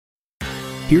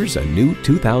Here's a new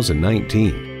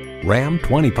 2019 Ram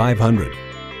 2500.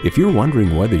 If you're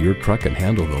wondering whether your truck can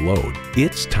handle the load,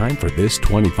 it's time for this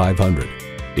 2500.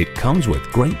 It comes with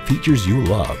great features you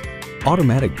love: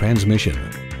 automatic transmission,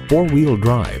 four-wheel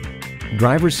drive,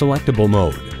 driver selectable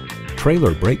mode,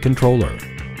 trailer brake controller,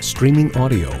 streaming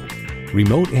audio,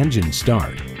 remote engine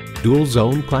start, dual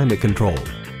zone climate control,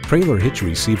 trailer hitch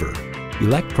receiver,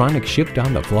 electronic shift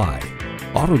on the fly,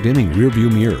 auto dimming rear view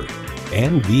mirror,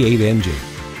 and V8 engine.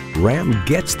 Ram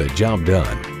gets the job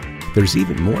done. There's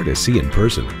even more to see in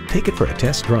person. Take it for a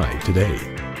test drive today.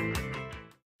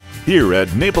 Here at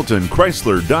Napleton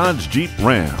Chrysler Dodge Jeep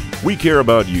Ram, we care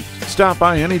about you. Stop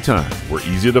by anytime. We're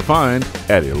easy to find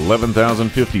at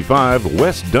 11,055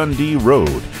 West Dundee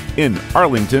Road in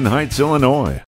Arlington Heights, Illinois.